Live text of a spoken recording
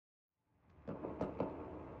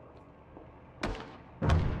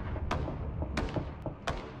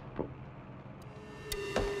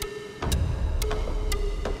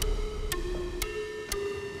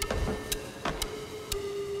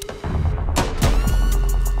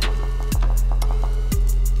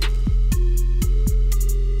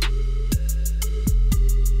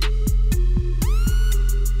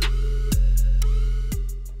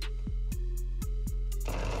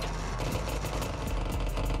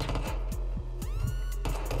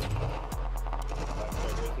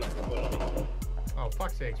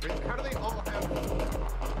sakes. How do they all have...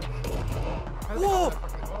 How do they all Whoa! have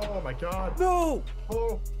fucking... Oh my god. No!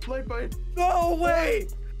 Oh, light bite. No way!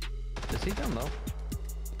 Is he done though?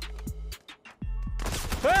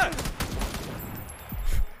 Ah!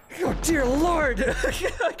 Oh dear lord!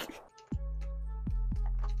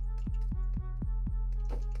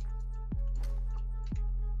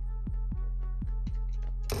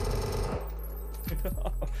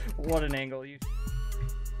 What an angle you.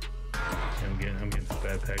 I'm getting some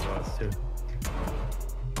bad peg loss too.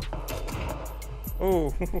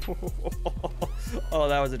 Oh. Oh,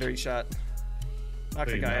 that was a dirty shot.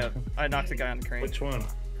 Knocked the guy out. I knocked the guy on the crane. Which one?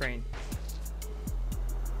 Crane.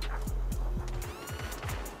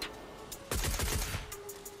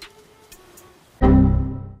 Damn.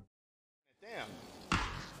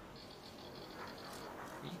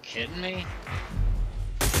 You kidding me?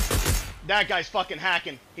 That guy's fucking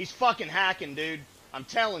hacking. He's fucking hacking, dude. I'm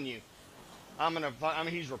telling you. I mean,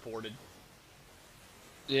 he's reported.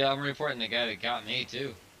 Yeah, I'm reporting the guy that got me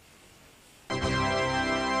too.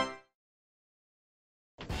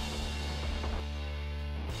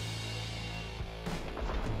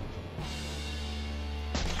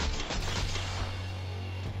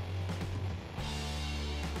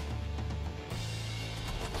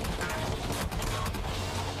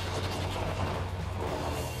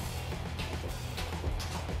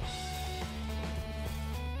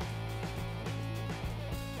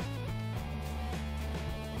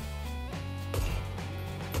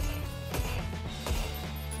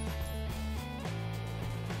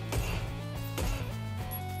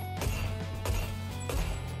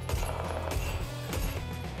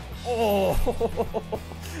 Oh,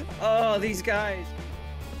 oh, these guys.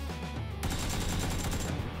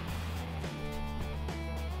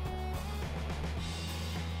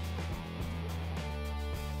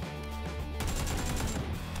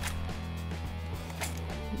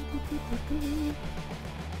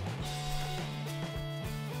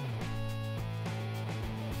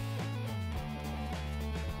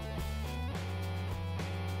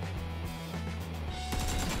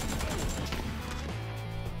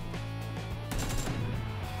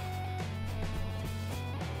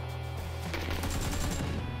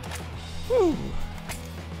 Whew.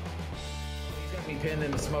 He's gonna be pinned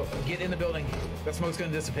in the smoke. Get in the building. That smoke's gonna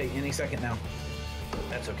dissipate any second now.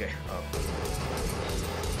 That's okay. Oh.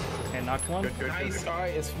 And knocked one. Good, good, Nice. good. All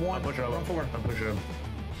right, it's one. I'm pushing him. Run forward. I'm pushing him.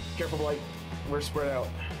 Careful, Blight. We're spread out.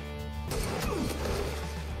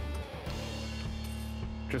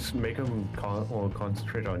 Just make him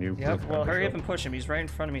concentrate on you. Yep, well, hurry up and push him. He's right in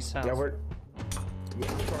front of me, south. Yeah, we're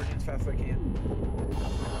charging as fast as I can.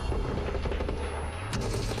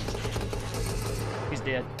 He's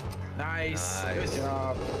dead. Nice. Good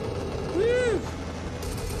job. Woo!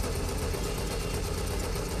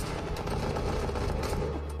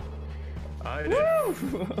 I did.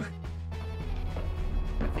 Woo!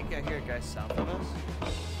 I think I hear a guy south of us.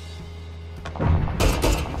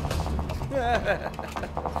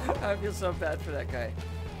 I feel so bad for that guy.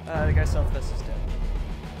 The guy south of us is dead.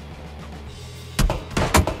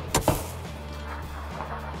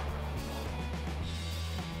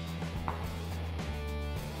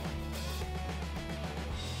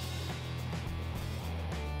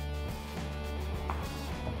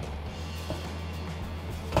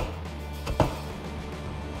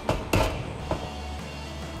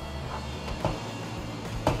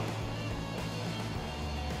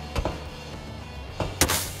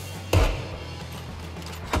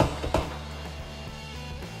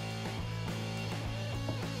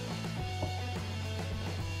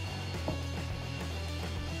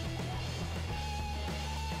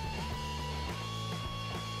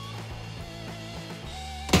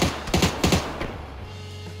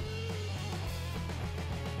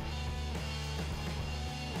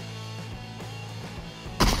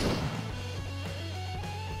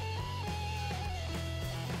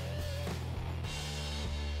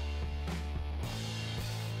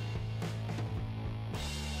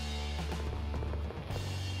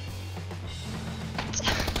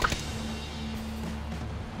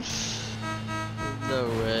 No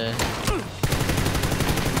way.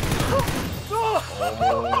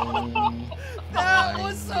 That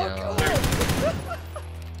was so cool!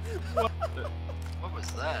 What was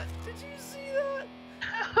that? Did you see that?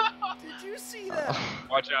 Did you see that?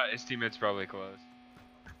 Watch out, his teammate's probably close.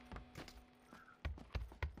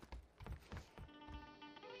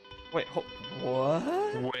 Wait, what?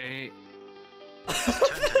 Wait.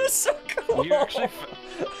 That is so cool! You actually.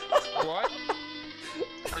 What?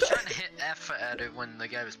 I was trying to hit F at it when the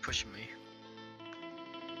guy was pushing me.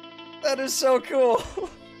 That is so cool!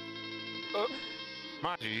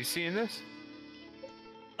 Maju, you seeing this?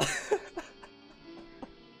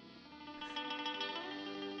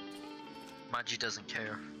 PUBG doesn't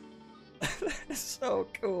care. That's so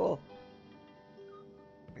cool.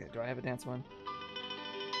 Okay, do I have a dance one?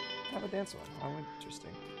 I have a dance one. Oh,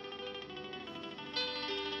 interesting.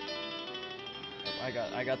 Oh, I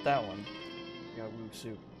got that one. I got Woo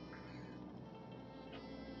Soup.